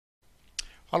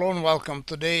Hello and welcome.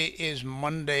 Today is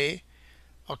Monday,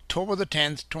 October the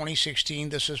 10th, 2016.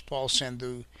 This is Paul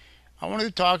Sandhu. I wanted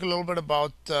to talk a little bit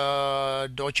about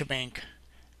Deutsche Bank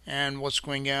and what's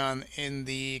going on in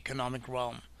the economic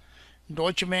realm.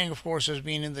 Deutsche Bank, of course, has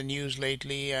been in the news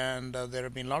lately, and there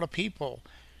have been a lot of people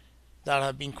that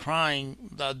have been crying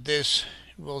that this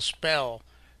will spell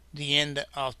the end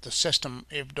of the system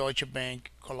if Deutsche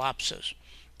Bank collapses,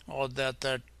 or that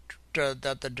the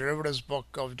derivatives book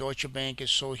of Deutsche Bank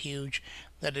is so huge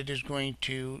that it is going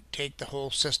to take the whole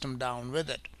system down with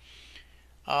it.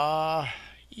 Uh,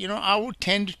 I would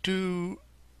tend to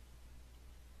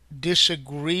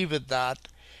disagree with that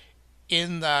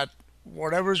in that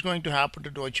whatever is going to happen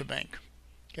to Deutsche Bank.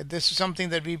 Okay, this is something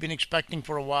that we've been expecting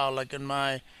for a while, like in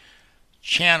my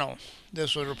channel.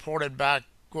 This was reported back,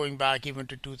 going back even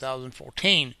to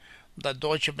 2014, that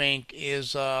Deutsche Bank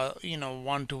is,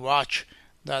 one to watch.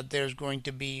 That there's going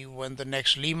to be, when the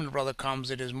next Lehman Brothers comes,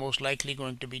 it is most likely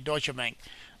going to be Deutsche Bank.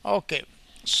 Okay,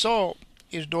 so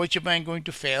is Deutsche Bank going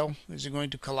to fail? Is it going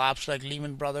to collapse like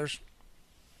Lehman Brothers?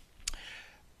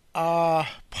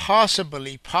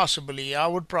 Possibly. I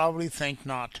would probably think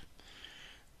not.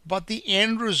 But the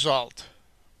end result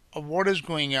of what is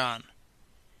going on,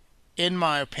 in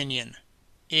my opinion,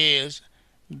 is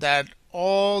that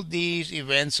all these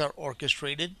events are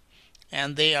orchestrated,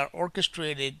 and they are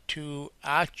orchestrated to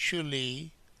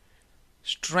actually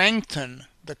strengthen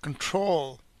the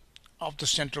control of the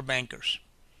central bankers.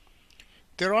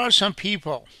 There are some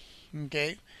people,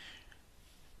 okay,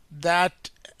 that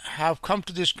have come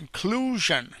to this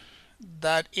conclusion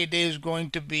that it is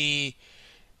going to be,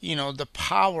 the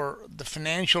power, the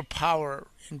financial power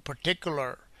in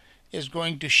particular, is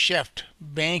going to shift.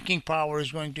 Banking power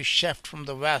is going to shift from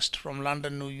the West, from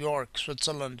London, New York,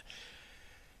 Switzerland,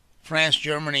 France,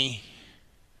 Germany,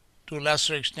 to a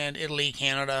lesser extent, Italy,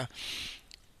 Canada.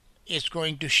 It's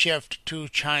going to shift to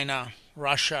China,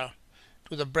 Russia,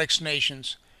 to the BRICS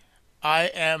nations. I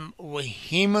am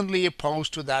vehemently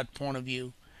opposed to that point of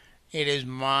view. It is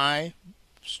my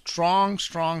strong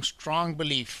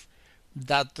belief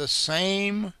that the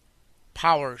same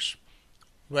powers,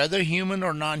 whether human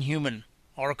or non human,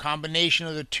 or a combination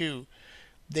of the two,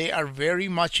 they are very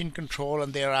much in control,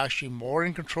 and they are actually more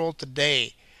in control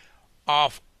today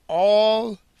of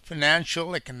all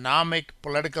financial, economic,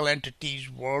 political entities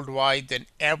worldwide than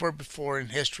ever before in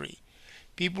history.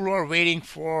 People who are waiting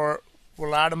for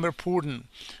Vladimir Putin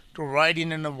to ride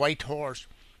in on a white horse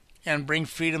and bring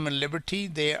freedom and liberty,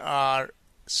 they are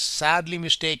sadly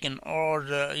mistaken,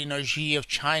 or Xi of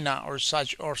China or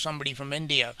such, or somebody from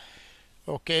India.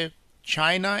 Okay,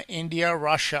 China, India,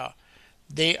 Russia,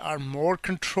 they are more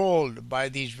controlled by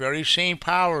these very same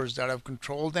powers that have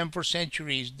controlled them for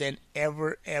centuries than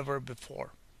ever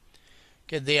before.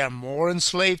 Okay, they are more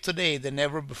enslaved today than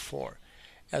ever before.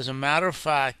 As a matter of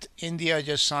fact, India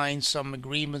just signed some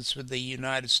agreements with the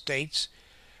United States,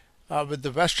 with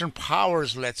the Western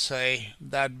powers, let's say,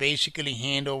 that basically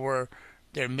hand over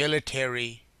their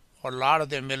military, or a lot of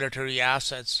their military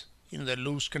assets. They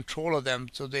lose control of them,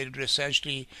 so they've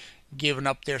essentially given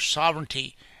up their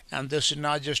sovereignty. And this is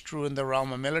not just true in the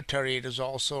realm of military, it is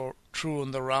also true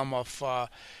in the realm of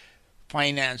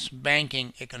finance,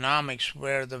 banking, economics,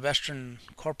 where the Western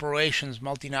corporations,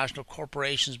 multinational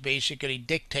corporations, basically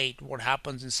dictate what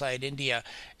happens inside India.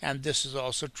 And this is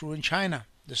also true in China.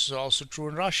 This is also true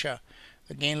in Russia.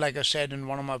 Again, like I said in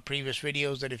one of my previous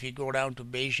videos, that if you go down to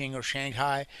Beijing or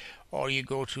Shanghai, or you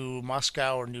go to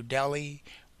Moscow or New Delhi,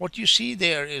 what you see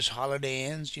there is Holiday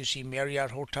Inns, you see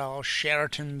Marriott hotels,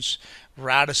 Sheratons,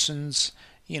 Radissons,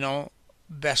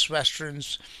 Best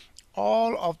Westerns,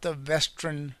 all of the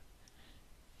Western,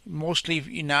 mostly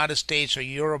United States or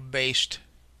Europe based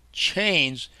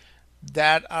chains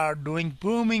that are doing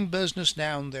booming business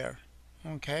down there.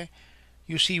 Okay?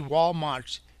 You see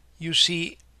Walmarts, you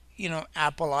see,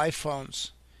 Apple iPhones,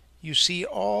 you see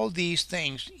all these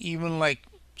things, even like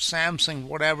Samsung,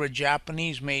 whatever,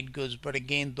 Japanese made goods, but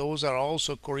again, those are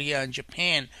also Korea and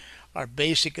Japan, are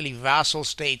basically vassal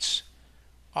states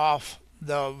of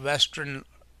the Western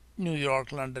New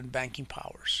York, London banking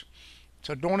powers.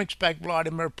 So don't expect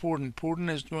Vladimir Putin.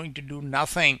 Putin is going to do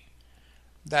nothing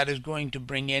that is going to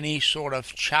bring any sort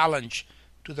of challenge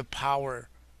to the power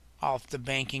of the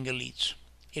banking elites.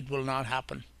 It will not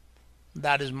happen.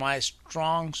 That is my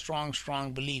strong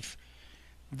belief,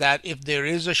 that if there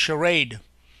is a charade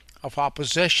of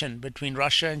opposition between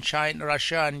Russia and China,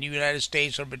 Russia and the United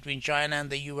States, or between China and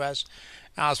the U.S.,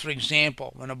 as for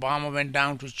example, when Obama went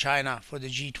down to China for the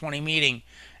G20 meeting,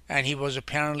 and he was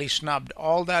apparently snubbed.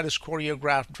 All that is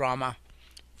choreographed drama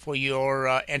for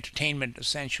your entertainment,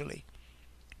 essentially.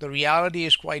 The reality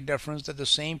is quite different, that the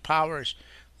same powers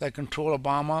that control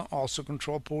Obama also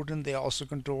control Putin. They also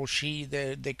control Xi.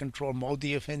 They control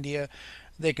Modi of India.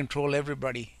 They control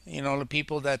everybody. The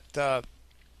people that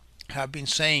have been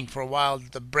saying for a while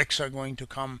that the BRICS are going to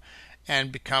come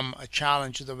and become a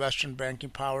challenge to the Western banking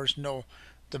powers. No,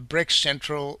 the BRICS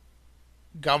central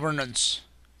governance,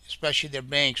 especially their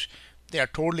banks, they are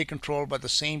totally controlled by the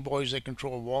same boys that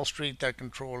control Wall Street, that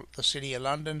control the City of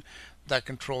London, that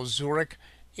control Zurich.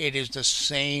 It is the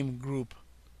same group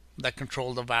that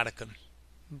control the Vatican.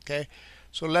 Okay,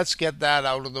 so let's get that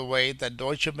out of the way, that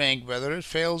Deutsche Bank, whether it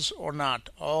fails or not,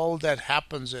 all that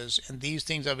happens is, and these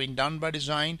things are being done by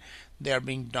design, they are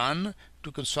being done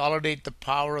to consolidate the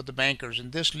power of the bankers.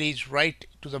 And this leads right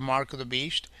to the mark of the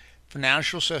beast,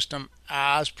 financial system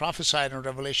as prophesied in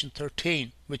Revelation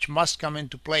 13, which must come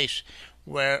into place,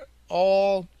 where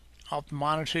all of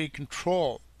monetary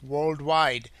control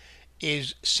worldwide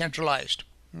is centralized.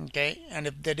 Okay, and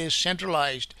if that is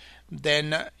centralized,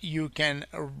 then you can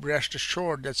rest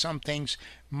assured that some things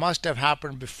must have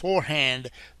happened beforehand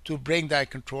to bring that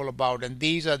control about. And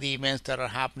these are the events that are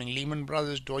happening. Lehman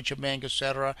Brothers, Deutsche Bank,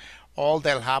 etc. All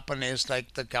that'll happen is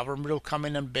like the government will come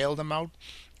in and bail them out,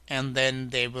 and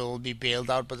then they will be bailed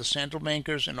out by the central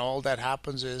bankers. And all that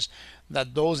happens is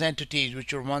that those entities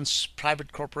which were once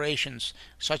private corporations,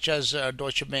 such as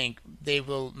Deutsche Bank, they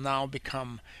will now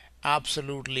become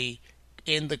absolutely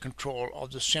in the control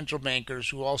of the central bankers,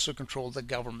 who also control the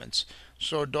governments.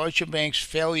 So Deutsche Bank's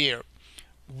failure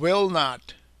will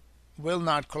not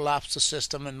collapse the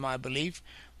system, in my belief,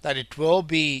 that it will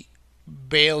be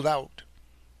bailed out,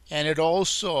 and it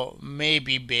also may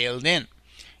be bailed in.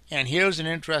 And here's an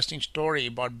interesting story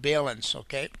about bail-ins.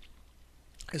 Okay,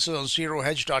 this is on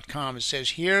zerohedge.com. It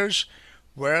says here's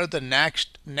where the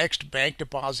next bank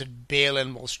deposit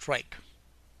bail-in will strike.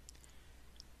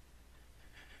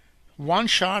 One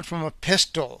shot from a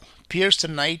pistol pierced the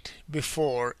night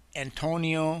before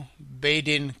Antonio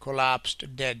Badin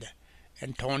collapsed dead.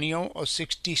 Antonio, a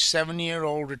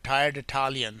 67-year-old retired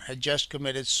Italian, had just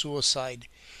committed suicide.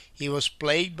 He was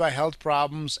plagued by health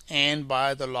problems and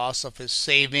by the loss of his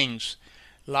savings.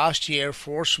 Last year,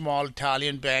 4 small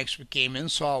Italian banks became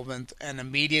insolvent and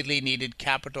immediately needed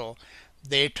capital.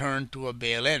 They turned to a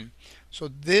bail-in. So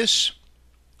this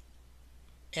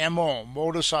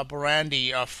modus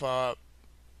operandi of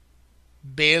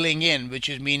bailing in, which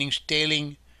is meaning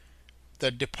stealing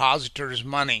the depositor's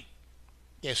money,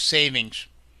 their savings.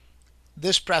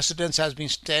 This precedence has been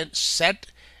set,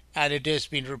 and it has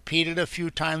been repeated a few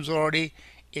times already.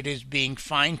 It is being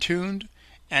fine-tuned,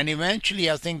 and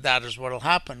eventually I think that is what will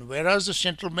happen. Whereas the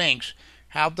central banks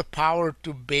have the power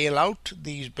to bail out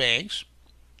these banks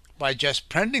by just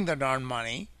printing the darn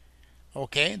money,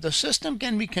 okay, the system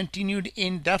can be continued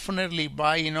indefinitely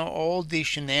by all these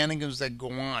shenanigans that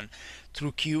go on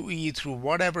through QE, through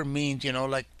whatever means.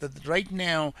 Right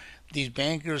now these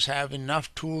bankers have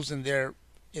enough tools in their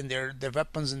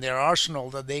weapons in their arsenal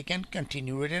that they can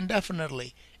continue it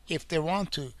indefinitely if they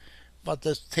want to. But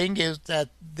the thing is that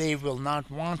they will not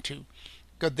want to,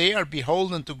 because they are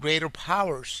beholden to greater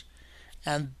powers,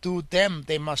 and to them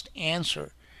they must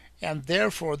answer. And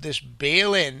therefore this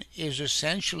bail-in is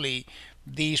essentially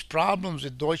these problems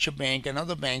with Deutsche Bank and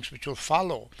other banks which will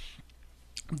follow.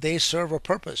 They serve a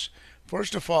purpose.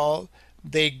 First of all,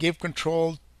 they give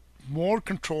more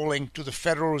controlling to the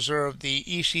Federal Reserve, the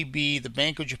ECB, the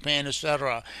Bank of Japan,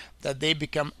 etc., that they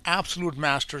become absolute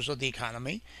masters of the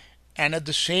economy. And at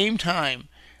the same time,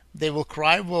 they will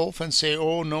cry wolf and say,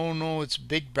 oh, no, it's a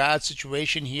big bad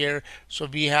situation here, so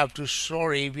we have to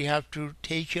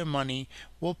take your money,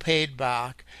 we'll pay it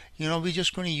back. We're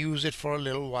just going to use it for a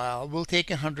little while. We'll take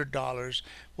 $100.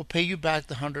 We'll pay you back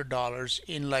the $100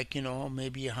 in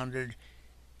maybe 100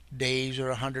 days or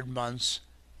 100 months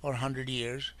or 100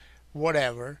 years,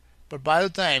 whatever. But by the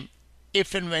time,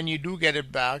 if and when you do get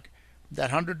it back,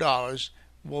 that $100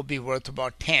 will be worth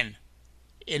about 10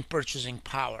 in purchasing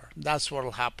power. That's what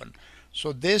will happen.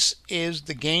 So this is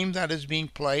the game that is being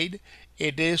played.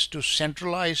 It is to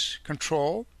centralize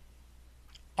control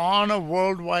on a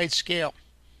worldwide scale.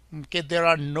 Okay, there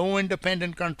are no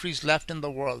independent countries left in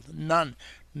the world. None.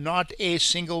 Not a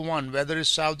single one. Whether it's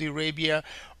Saudi Arabia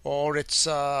or it's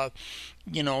Russia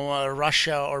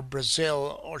or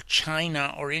Brazil or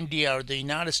China or India or the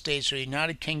United States or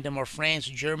United Kingdom or France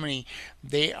or Germany,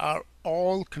 they are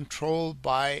all controlled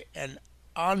by an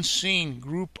unseen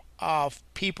group of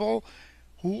people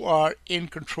who are in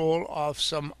control of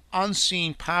some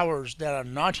unseen powers that are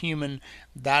not human.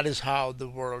 That is how the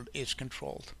world is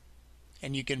controlled.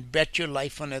 And you can bet your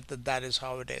life on it that that is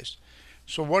how it is.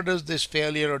 So what does this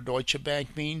failure of Deutsche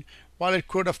Bank mean? While it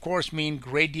could, of course, mean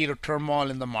great deal of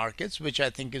turmoil in the markets, which I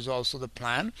think is also the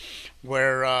plan,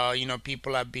 where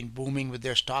people have been booming with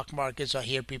their stock markets. I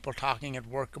hear people talking at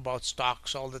work about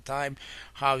stocks all the time,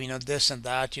 how this and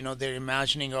that. They're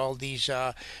imagining all these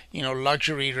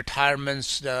luxury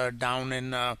retirements down in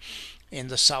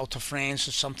the south of France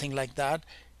or something like that.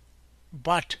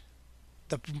 But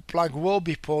the plug will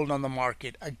be pulled on the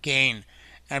market again,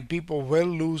 and people will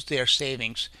lose their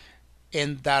savings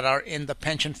in that are in the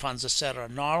pension funds, etc.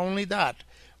 Not only that,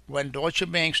 when Deutsche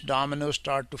Bank's dominoes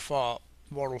start to fall,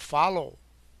 what will follow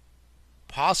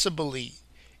possibly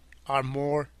are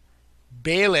more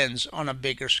bail-ins on a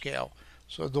bigger scale.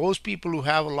 So those people who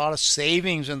have a lot of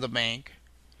savings in the bank,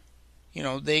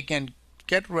 they can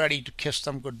get ready to kiss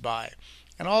them goodbye.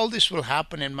 And all this will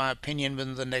happen, in my opinion,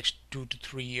 within the next 2 to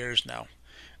 3 years now.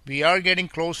 We are getting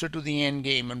closer to the end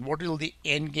game. And what will the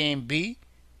end game be?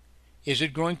 Is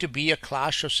it going to be a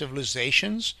clash of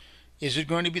civilizations? Is it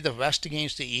going to be the West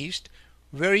against the East?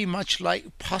 Very much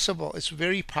like possible. It's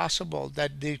very possible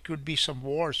that there could be some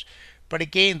wars. But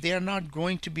again, they are not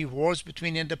going to be wars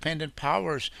between independent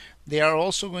powers. They are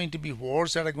also going to be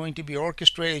wars that are going to be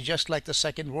orchestrated just like the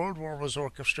Second World War was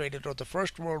orchestrated or the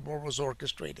First World War was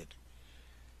orchestrated.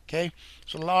 Okay?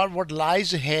 So what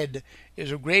lies ahead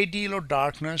is a great deal of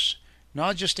darkness,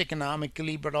 not just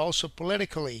economically, but also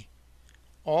politically,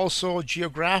 also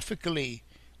geographically,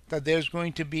 that there's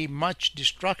going to be much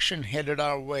destruction headed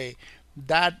our way.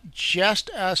 That just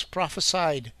as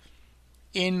prophesied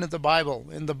in the Bible,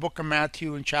 in the book of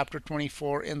Matthew, in chapter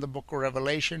 24, in the book of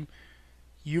Revelation.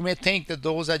 You may think that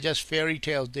those are just fairy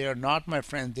tales. They are not, my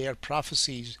friend. They are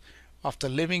prophecies of the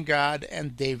living God,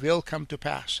 and they will come to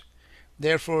pass.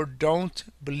 Therefore, don't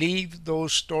believe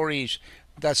those stories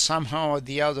that somehow or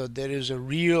the other there is a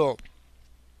real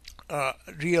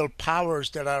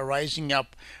powers that are rising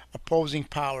up, opposing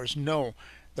powers. No.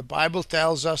 The Bible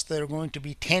tells us there are going to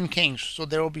be 10 kings, so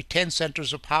there will be 10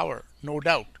 centers of power, no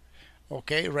doubt.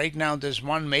 Okay, right now there's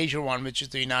one major one, which is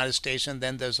the United States, and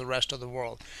then there's the rest of the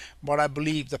world. But I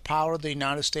believe the power of the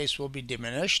United States will be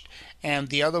diminished, and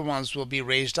the other ones will be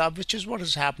raised up, which is what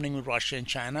is happening with Russia and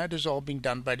China. It is all being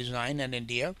done by design, and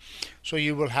India. So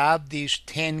you will have these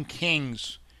 10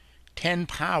 kings, 10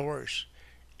 powers,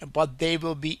 but they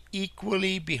will be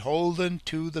equally beholden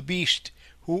to the beast,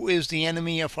 who is the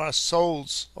enemy of our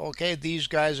souls. Okay, these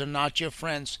guys are not your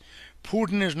friends.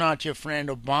 Putin is not your friend.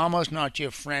 Obama is not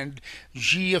your friend.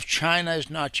 Xi of China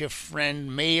is not your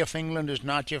friend. May of England is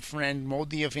not your friend.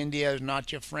 Modi of India is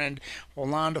not your friend.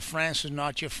 Hollande of France is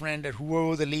not your friend. And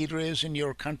whoever the leader is in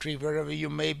your country, wherever you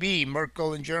may be,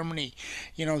 Merkel in Germany,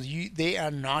 they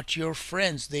are not your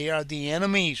friends. They are the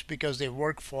enemies because they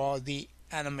work for the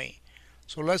enemy.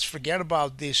 So let's forget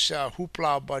about this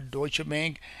hoopla about Deutsche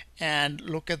Bank and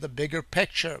look at the bigger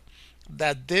picture.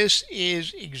 That this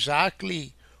is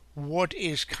exactly what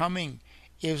is coming,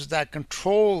 is that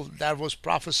control that was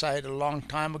prophesied a long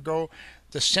time ago,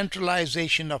 the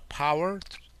centralization of power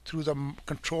through the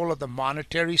control of the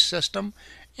monetary system,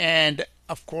 and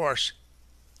of course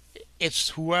it's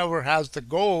whoever has the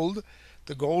gold.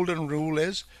 The golden rule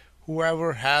is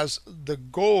whoever has the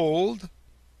gold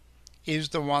is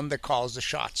the one that calls the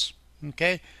shots.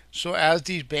 Okay, so as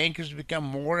these bankers become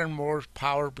more and more,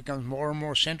 power becomes more and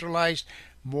more centralized,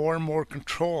 more and more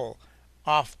control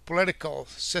of political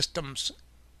systems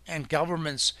and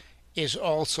governments is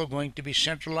also going to be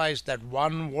centralized. That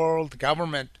one world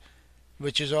government,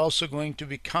 which is also going to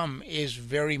become, is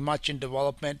very much in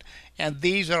development. And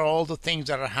these are all the things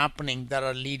that are happening that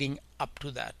are leading up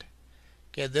to that.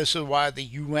 Okay, this is why the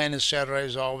UN, etc.,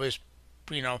 is always,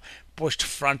 pushed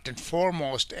front and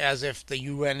foremost, as if the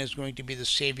UN is going to be the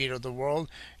savior of the world.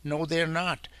 No, they're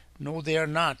not. No, they are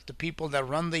not. The people that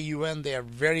run the UN, they are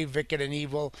very wicked and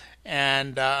evil,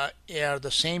 and are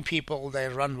the same people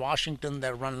that run Washington,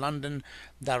 that run London,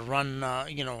 that run,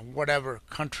 whatever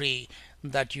country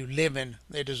that you live in.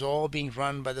 It is all being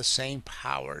run by the same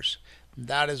powers.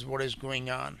 That is what is going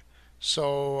on.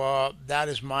 So that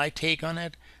is my take on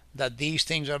it, that these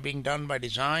things are being done by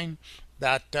design,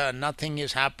 that nothing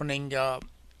is happening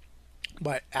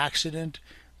by accident,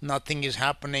 nothing is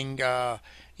happening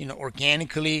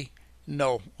organically.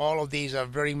 No, all of these are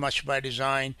very much by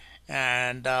design,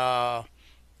 and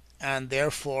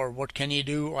therefore, what can you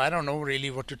do? I don't know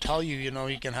really what to tell you.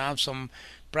 You can have some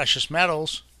precious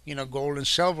metals, gold and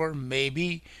silver.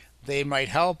 Maybe they might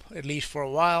help at least for a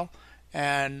while,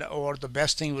 or the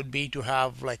best thing would be to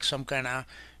have like some kind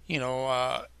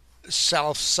of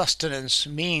self-sustenance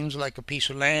means, like a piece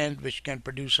of land which can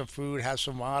produce some food, have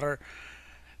some water,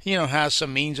 has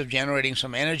some means of generating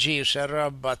some energy, etc.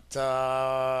 But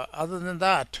other than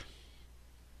that,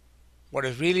 What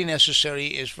is really necessary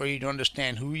is for you to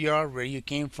understand who you are, where you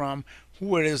came from,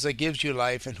 who it is that gives you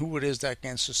life, and who it is that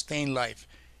can sustain life,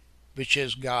 which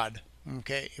is God.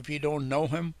 Okay? If you don't know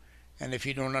Him and if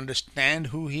you don't understand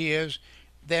who He is,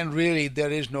 then really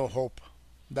there is no hope.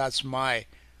 That's my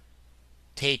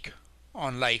take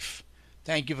on life.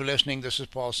 Thank you for listening. This is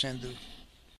Paul Sandhu.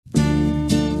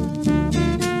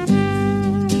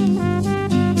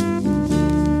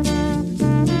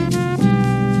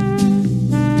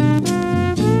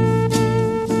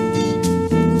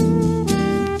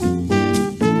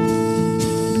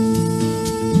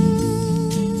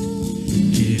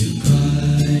 If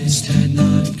Christ had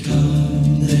not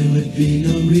come, there would be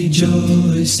no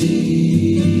rejoicing.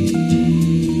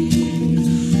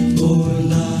 For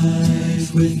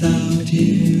life without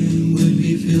Him would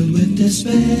be filled with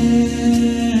despair.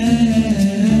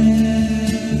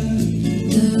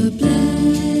 The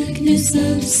blackness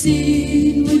of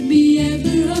sin would be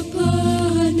ever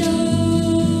upon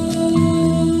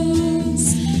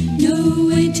us. No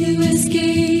way to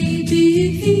escape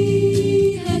if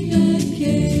He had not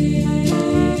came.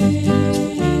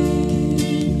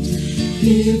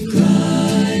 If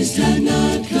Christ had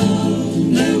not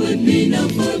come, there would be no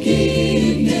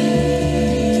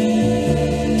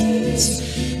forgiveness.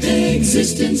 The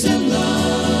existence of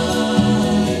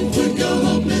life would go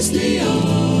hopelessly on.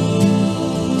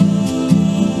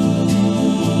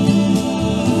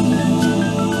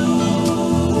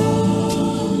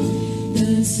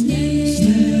 The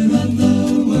snare of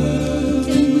the world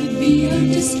then would be our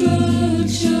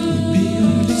destruction.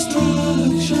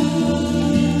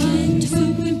 And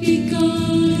hope would be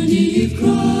gone if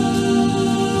Christ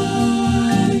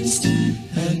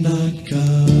had not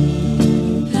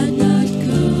come. Had not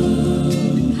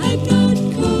come. Had not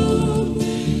come.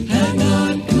 Had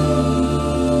not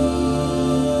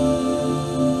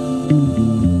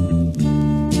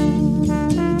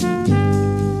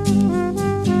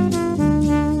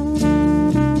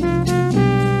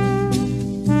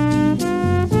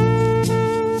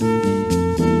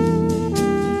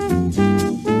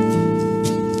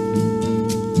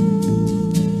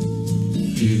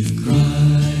If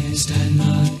Christ had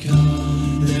not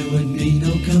come, there would be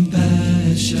no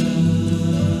compassion.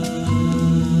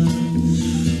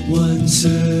 One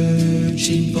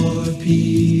searching for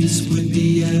peace would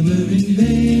be ever in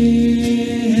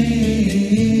vain.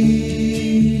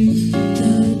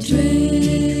 The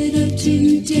dread of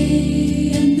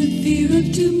today and the fear of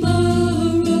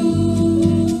tomorrow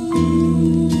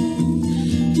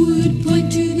would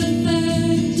point to the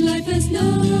fact life has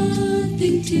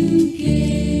nothing to gain.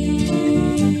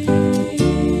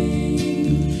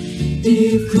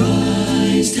 If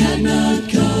Christ had not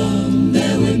come,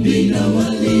 there would be no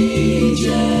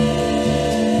allegiance.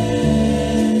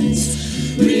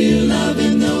 Real love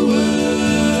in the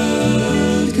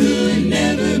world could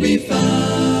never be found.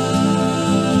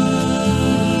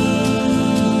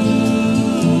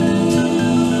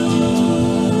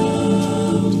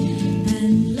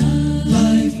 And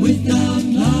life without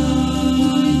love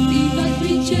would be but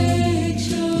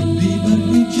rejection.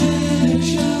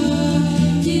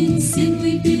 In sin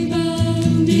we'd be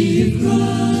bound if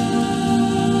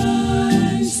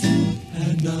Christ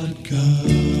had not come.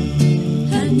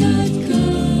 Had not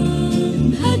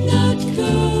come. Had not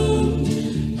come.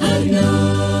 Had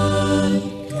not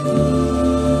come.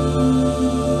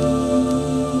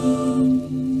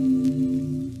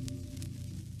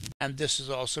 And this is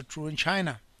also true in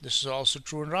China. This is also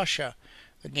true in Russia.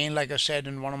 Again, like I said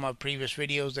in one of my previous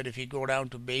videos, that if you go down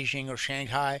to Beijing or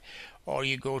Shanghai, or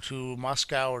you go to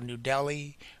Moscow or New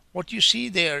Delhi, what you see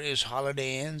there is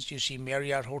Holiday Inns. You see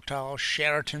Marriott hotels,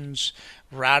 Sheratons,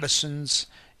 Radissons,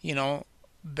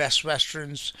 Best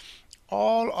Westerns,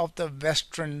 all of the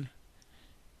Western,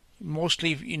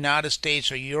 mostly United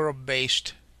States or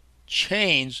Europe-based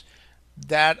chains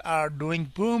that are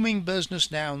doing booming business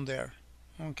down there.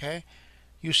 Okay,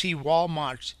 you see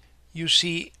Walmarts, you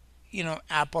see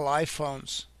Apple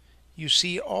iPhones, you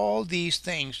see all these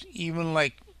things, even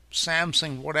like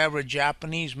Samsung, whatever,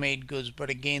 Japanese made goods, but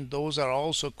again those are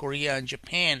also, Korea and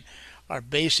Japan are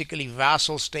basically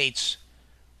vassal states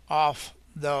of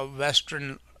the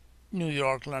Western New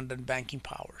York, London banking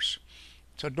powers.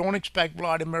 So don't expect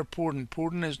Vladimir Putin.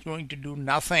 Putin is going to do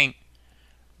nothing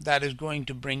that is going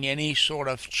to bring any sort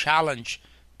of challenge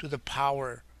to the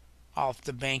power of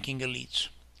the banking elites.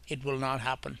 It will not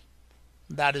happen.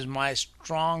 That is my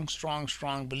strong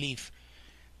belief,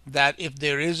 that if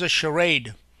there is a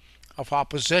charade of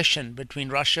opposition between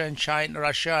Russia and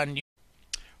China,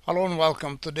 hello and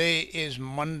welcome. Today is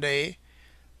Monday,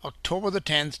 October the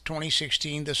 10th,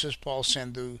 2016. This is Paul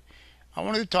Sandhu. I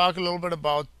wanted to talk a little bit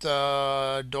about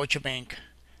Deutsche Bank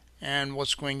and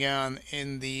what's going on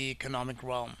in the economic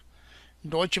realm.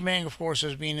 Deutsche Bank, of course,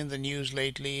 has been in the news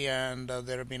lately, and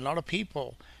there have been a lot of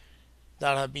people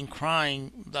that have been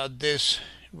crying that this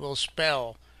will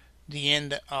spell the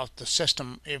end of the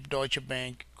system if Deutsche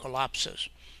Bank collapses,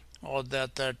 or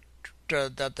that the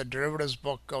derivatives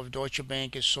book of Deutsche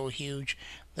Bank is so huge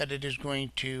that it is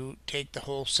going to take the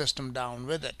whole system down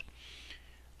with it.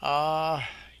 Uh,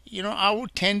 I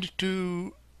would tend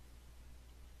to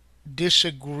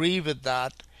disagree with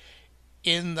that,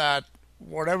 in that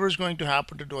whatever is going to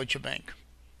happen to Deutsche Bank.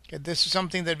 Okay, this is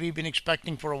something that we've been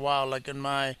expecting for a while. Like in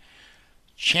my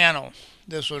channel,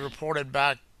 this was reported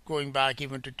back, going back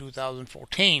even to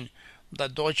 2014,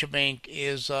 that Deutsche Bank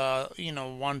is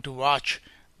one to watch.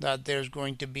 That there's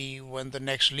going to be, when the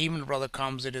next Lehman Brothers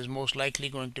comes, it is most likely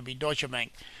going to be Deutsche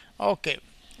Bank. Okay,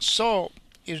 so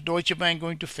is Deutsche Bank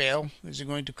going to fail? Is it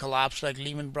going to collapse like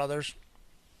Lehman Brothers?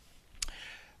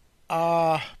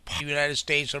 The United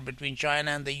States or between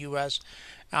China and the US.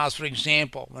 As for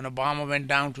example, when Obama went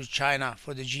down to China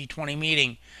for the G20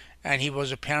 meeting and he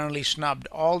was apparently snubbed,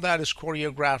 all that is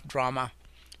choreographed drama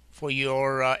for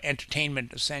your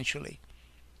entertainment, essentially.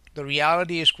 The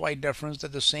reality is quite different,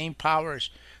 that the same powers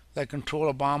that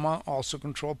control Obama also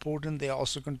control Putin, they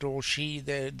also control Xi,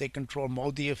 they control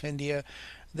Modi of India,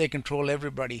 they control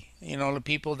everybody. The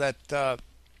people that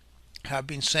have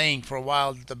been saying for a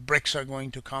while that the BRICS are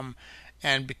going to come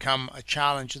and become a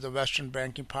challenge to the Western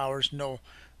banking powers. No,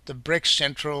 the BRICS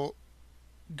central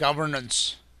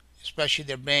governance, especially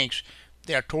their banks,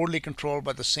 they are totally controlled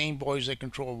by the same boys that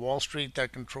control Wall Street,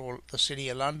 that control the City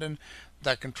of London,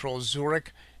 that control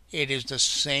Zurich. It is the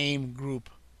same group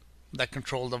that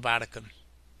control the Vatican.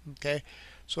 Okay,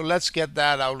 so let's get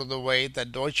that out of the way,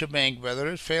 that Deutsche Bank, whether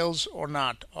it fails or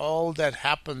not, all that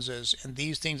happens is, and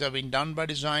these things are being done by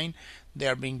design, they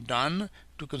are being done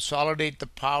to consolidate the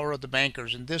power of the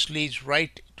bankers. And this leads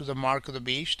right to the mark of the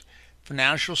beast,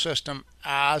 financial system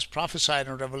as prophesied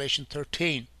in Revelation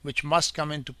 13, which must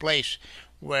come into place,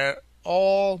 where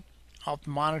all of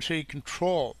monetary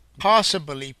control,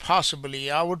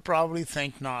 possibly, I would probably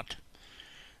think not.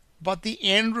 But the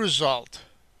end result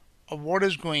of what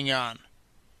is going on,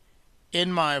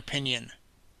 in my opinion,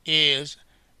 is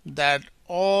that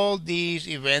all these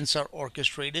events are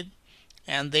orchestrated,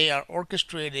 and they are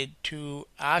orchestrated to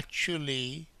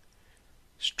actually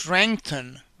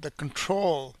strengthen the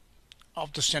control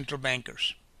of the central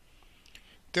bankers.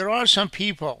 There are some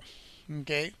people,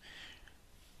 okay,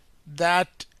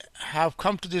 that have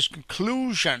come to this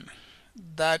conclusion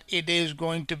that it is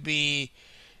going to be,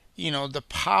 the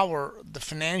power, the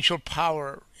financial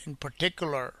power in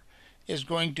particular, is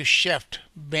going to shift.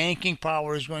 Banking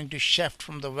power is going to shift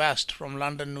from the West, from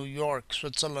London, New York,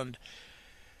 Switzerland,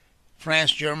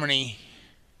 France, Germany,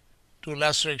 to a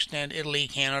lesser extent Italy,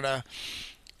 Canada.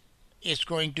 It's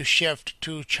going to shift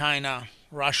to China,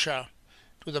 Russia,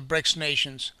 to the BRICS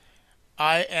nations.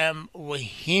 I am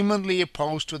vehemently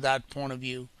opposed to that point of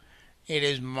view. It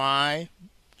is my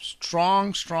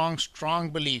strong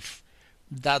belief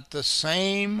that the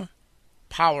same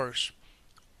powers,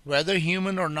 whether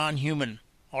human or non-human,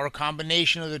 or a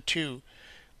combination of the two,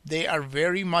 they are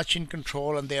very much in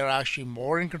control, and they are actually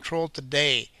more in control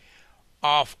today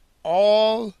of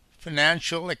all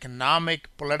financial, economic,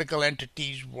 political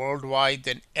entities worldwide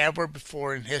than ever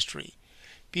before in history.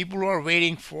 People who are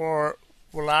waiting for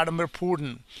Vladimir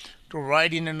Putin to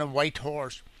ride in a white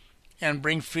horse and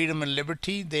bring freedom and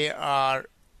liberty, they are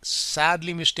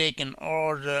sadly mistaken,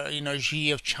 or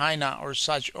Xi of China or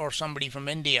such, or somebody from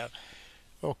India.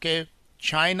 Okay,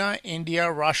 China,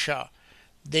 India, Russia,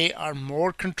 they are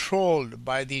more controlled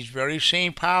by these very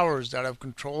same powers that have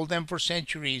controlled them for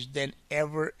centuries than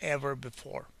ever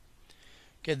before.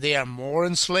 Okay, they are more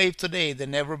enslaved today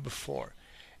than ever before.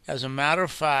 As a matter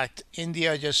of fact,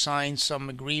 India just signed some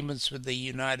agreements with the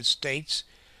United States,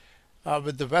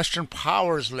 with the Western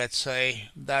powers, let's say,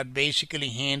 that basically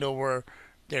hand over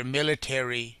their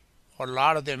military, or a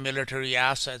lot of their military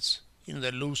assets.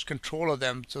 They lose control of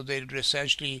them, so they've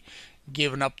essentially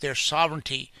given up their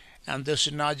sovereignty. And this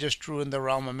is not just true in the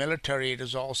realm of military, it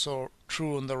is also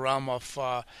true in the realm of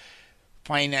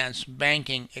finance,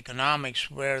 banking, economics,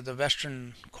 where the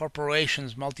Western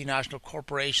corporations, multinational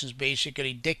corporations,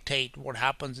 basically dictate what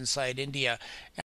happens inside India.